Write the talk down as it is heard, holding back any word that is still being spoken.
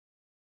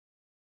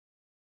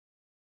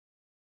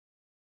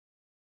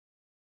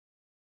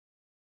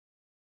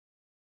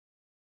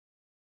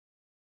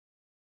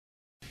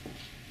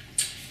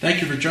Thank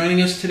you for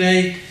joining us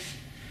today.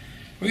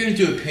 We're going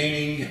to do a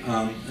painting,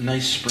 a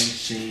nice spring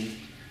scene.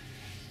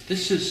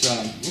 This is,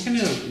 we're going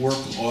to work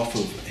off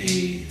of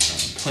a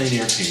plein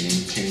air painting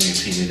I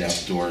painted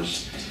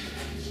outdoors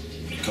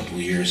a couple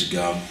of years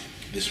ago.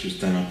 This was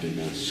done up in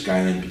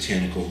Skylands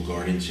Botanical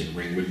Gardens in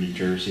Ringwood, New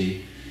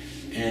Jersey.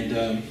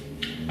 And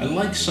I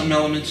like some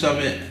elements of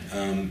it.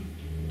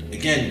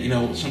 Again, you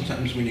know,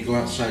 sometimes when you go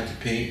outside to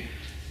paint,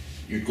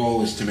 your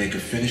goal is to make a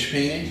finished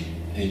painting,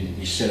 and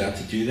you set out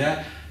to do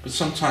that. But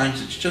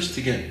sometimes it's just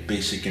to get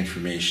basic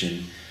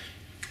information,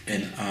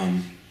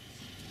 and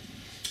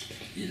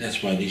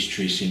that's why these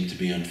trees seem to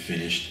be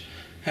unfinished.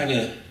 How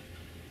to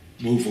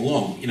move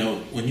along. You know,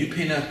 when you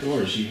paint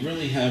outdoors, you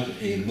really have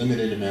a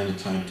limited amount of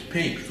time to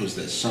paint because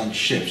the sun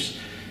shifts.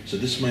 So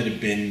this might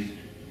have been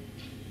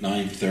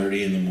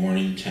 9:30 in the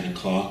morning, 10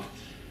 o'clock.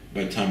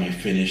 By the time I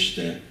finished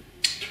at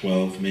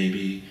 12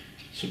 maybe,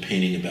 so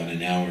painting about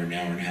an hour and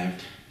a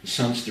half. The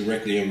sun's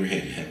directly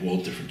overhead. You have all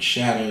different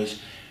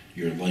shadows.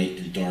 Your light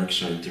and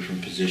darks are in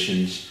different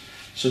positions.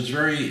 So it's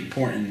very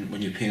important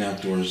when you paint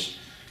outdoors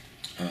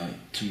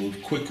to move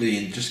quickly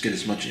and just get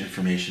as much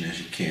information as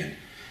you can.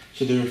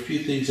 So there are a few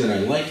things that I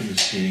like in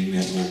this painting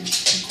that we'll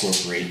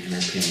incorporate in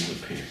our painting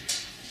with paint.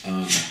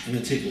 I'm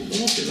going to take a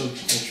little bit of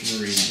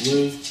ultramarine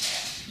blue,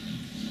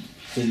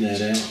 thin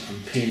that out.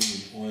 I'm painting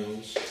with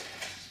oils.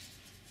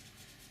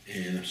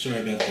 And I'm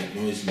sorry about that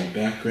noise in the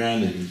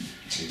background, and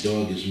my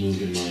dog is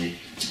moving my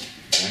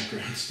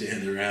background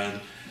stand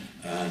around.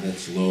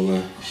 That's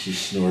Lola. She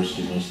snores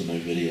through most of my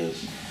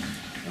videos.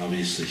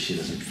 Obviously, she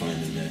doesn't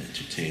find them that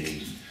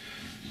entertaining.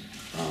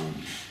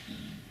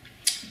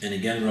 And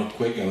again, real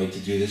quick, I like to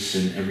do this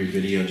in every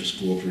video,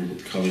 just go over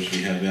what colors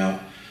we have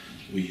out.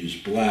 We use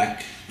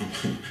black,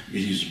 we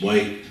use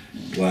white,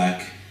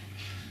 black,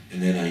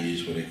 and then I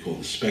use what I call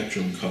the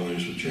spectrum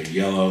colors, which are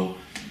yellow,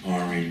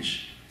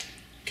 orange,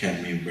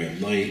 cadmium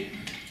red light,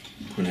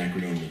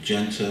 quinacridone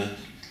magenta,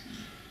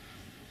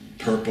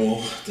 purple,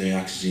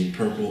 dioxazine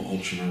purple,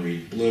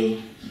 ultramarine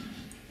blue,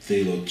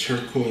 phthalo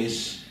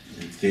turquoise,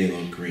 and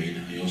phthalo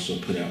green. I also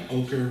put out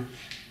ochre,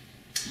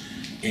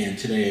 and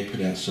today I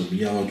put out some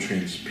yellow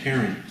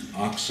transparent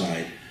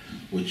oxide,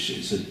 which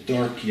is a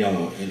dark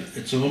yellow, and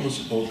it's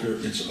almost ochre.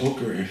 It's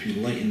ochre, and if you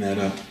lighten that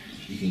up,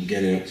 you can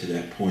get it up to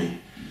that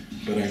point.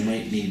 But I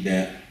might need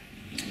that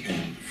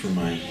for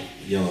my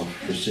yellow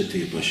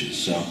forsythia bushes.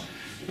 So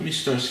let me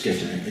start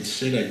sketching. I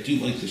said I do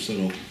like this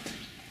little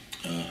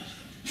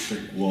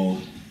brick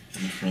wall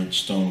in the front,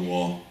 stone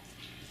wall.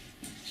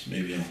 So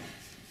maybe I'll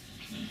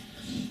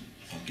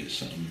get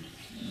something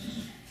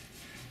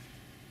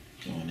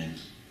going in.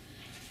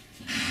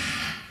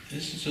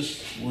 This is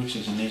just works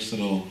as a nice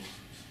little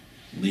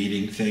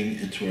leading thing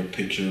into our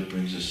picture. It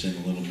brings us in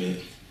a little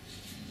bit.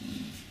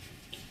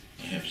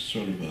 I have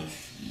sort of a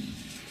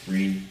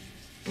green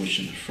bush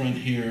in the front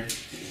here.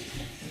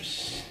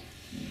 There's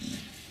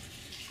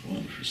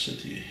one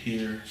forsythia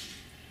here,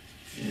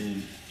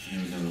 and I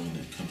have another one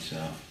that comes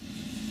out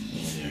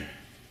over there.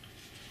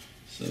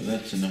 So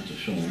that's enough to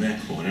fill in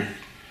that corner.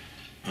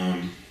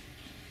 I'm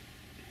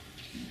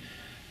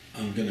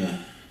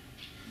gonna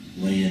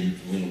lay in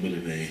a little bit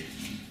of a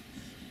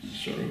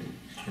sort of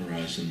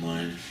horizon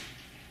line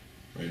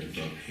right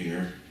above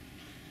here.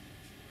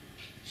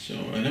 So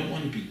I don't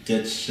want to be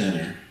dead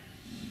center,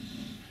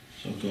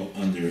 so I'll go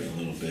under it a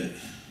little bit.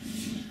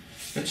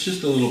 That's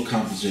just a little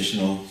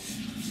compositional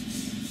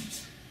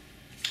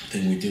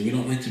thing we do. We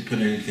don't like to put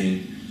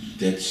anything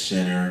dead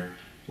center,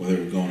 whether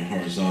we're going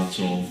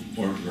horizontal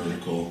or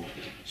vertical.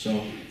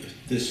 So if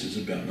this is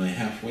about my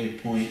halfway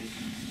point,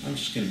 I'm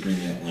just going to bring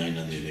that line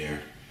under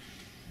there.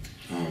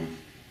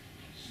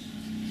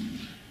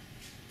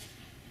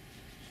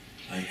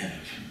 I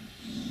have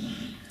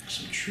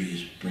some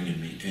trees bringing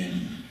me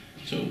in.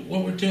 So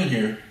what we're doing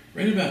here,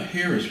 right about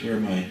here is where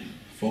my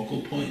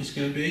focal point is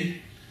going to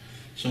be.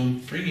 So I'm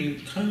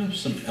bringing kind of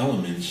some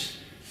elements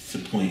to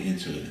point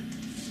into it.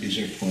 These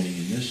are pointing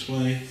in this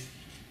way,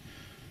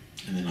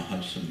 and then I'll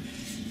have some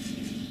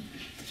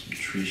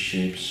tree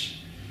shapes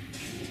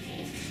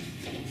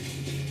coming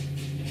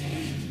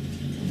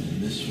in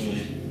this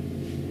way.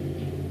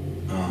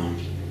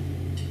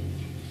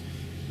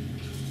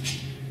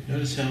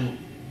 Notice how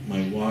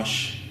my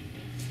wash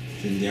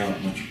thinned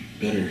out much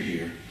better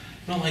here.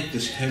 I don't like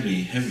this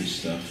heavy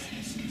stuff.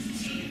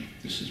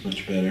 This is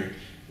much better.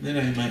 And then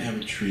I might have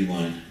a tree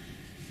line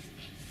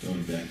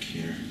going back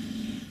here.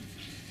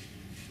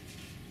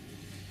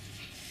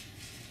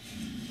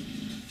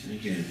 And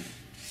again,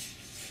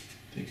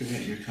 think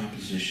about your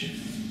composition.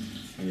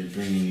 Are they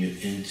bringing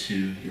it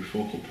into your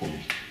focal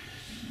point?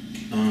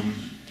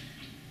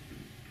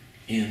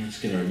 And let's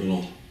get our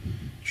little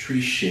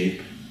tree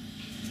shape.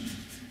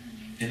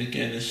 And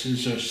again, this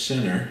is our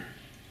center.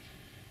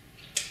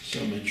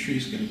 So my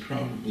tree's going to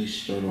probably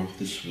start off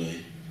this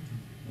way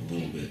a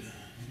little bit.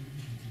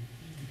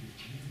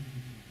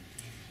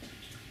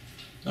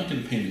 I'm not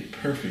going to paint it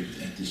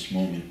perfect at this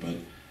moment, but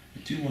I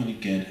do want to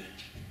get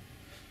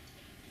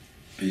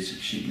basic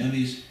shape. Now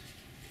these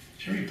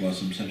cherry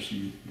blossoms have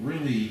some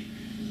really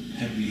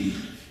heavy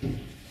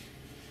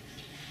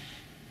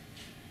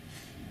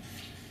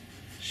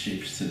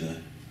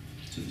legs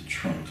to the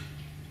trunk.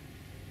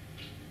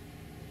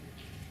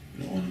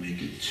 We don't want to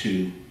make it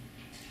too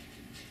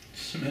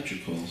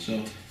symmetrical, so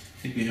I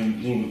think we have a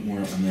little bit more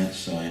on that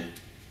side.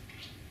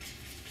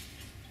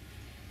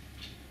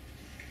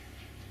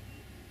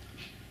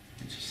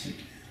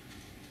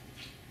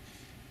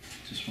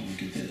 Just want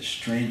to get that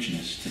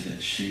strangeness to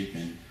that shape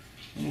in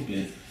a little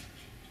bit.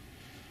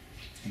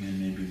 And then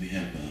maybe we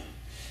have a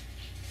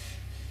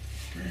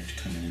branch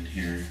coming in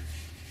here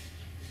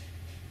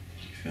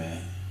like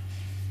that.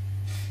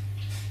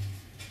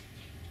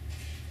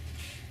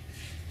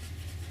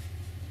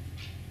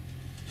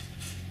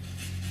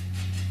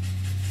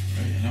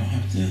 Right, I don't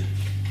have to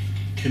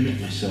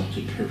commit myself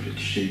to perfect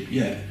shape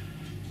yet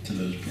to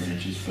those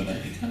branches, but I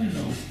kind of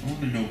know, I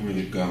want to know where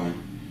they're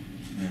going.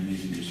 And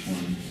maybe there's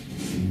one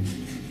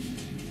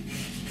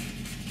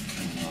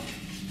coming up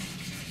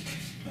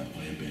that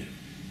way a bit.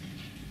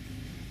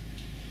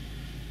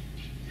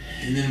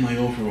 And then my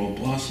overall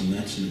blossom,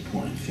 that's an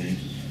important thing.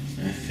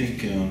 And I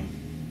think,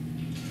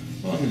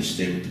 well, I'm going to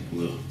stay with the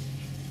blue.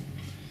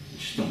 I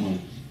just don't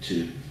want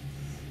to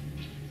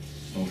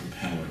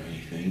overpower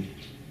anything.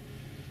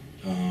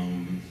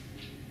 And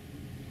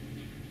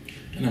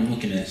I'm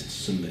looking at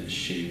some of that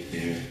shape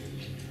there.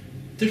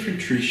 Different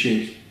tree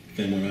shape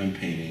than what I'm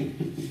painting.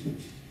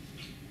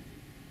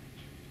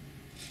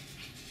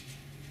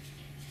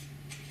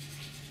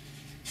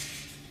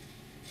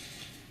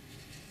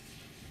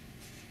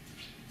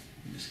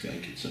 This guy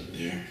gets up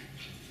there.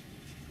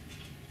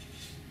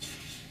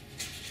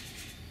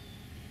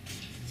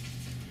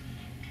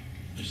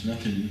 There's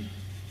nothing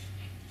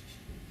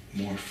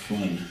more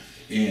fun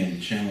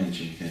and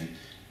challenging than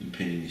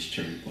painting these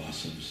cherry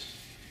blossoms,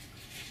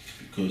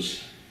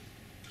 because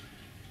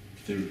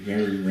they're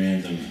very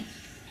random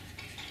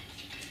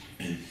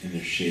in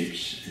their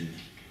shapes, and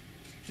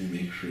they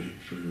make for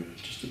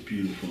just a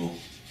beautiful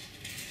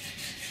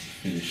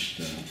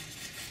finished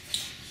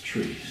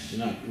tree.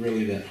 They're not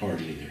really that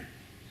hard either.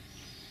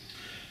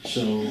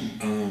 So,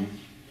 and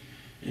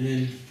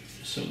then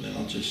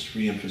I'll just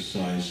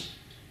re-emphasize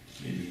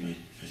maybe my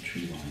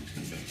tree lines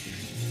come back here.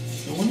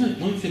 Now,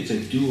 one of the things I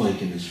do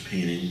like in this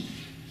painting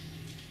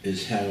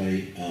is how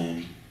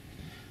I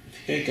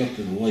think I got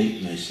the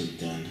light nicely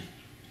done.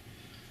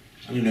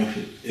 I don't know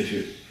if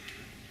it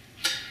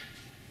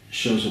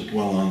shows up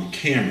well on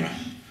camera,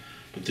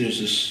 but there's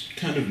this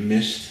kind of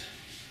mist.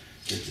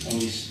 It's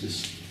always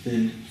this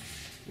thin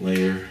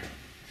layer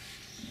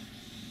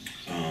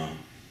of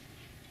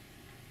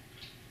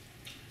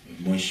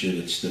moisture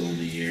that's still in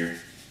the air.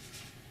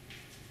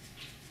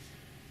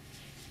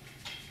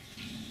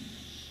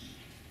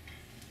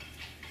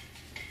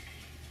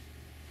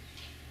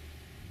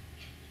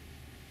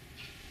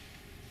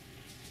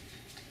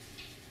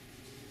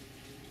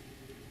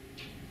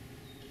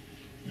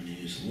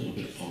 A little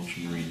bit of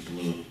ultramarine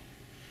blue.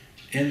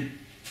 And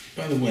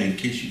by the way, in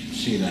case you can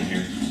see it on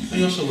here,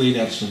 I also laid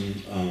out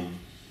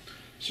some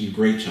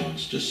gray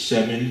tones, just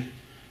 7,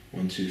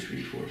 1, 2,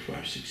 3, 4,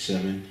 5, 6,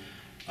 7.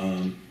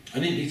 I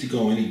didn't need to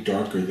go any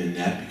darker than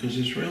that because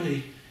there's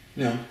really,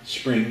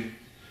 spring,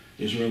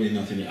 there's really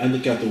nothing. I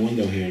look out the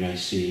window here and I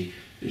see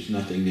there's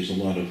nothing, there's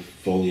a lot of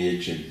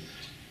foliage and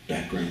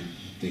background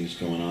things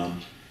going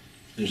on.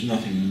 There's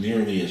nothing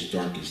nearly as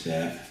dark as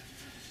that.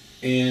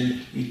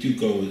 And we do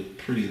go with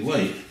pretty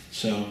light,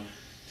 so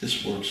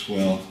this works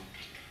well.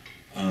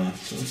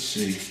 So let's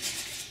see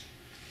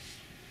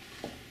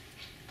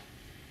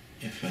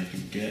if I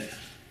can get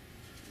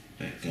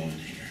that going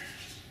here.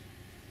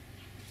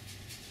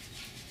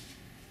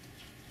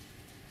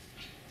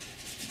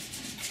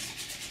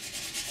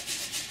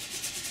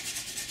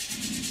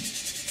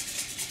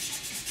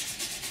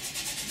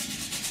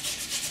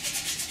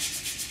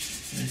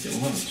 I did a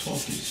lot of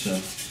talking, so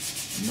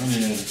I'm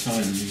running out of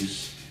time.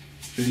 These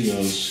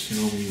videos can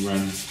only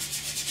run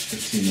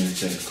 15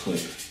 minutes at a clip,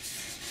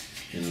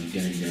 and I'm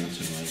getting down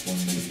to my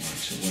 1 minute mark.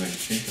 So what I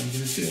think I'm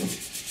going to do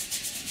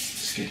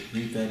is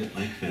leave that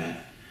like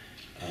that,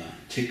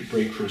 take a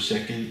break for a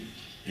second,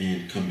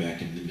 and come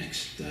back in the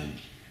next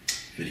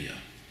video.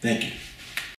 Thank you.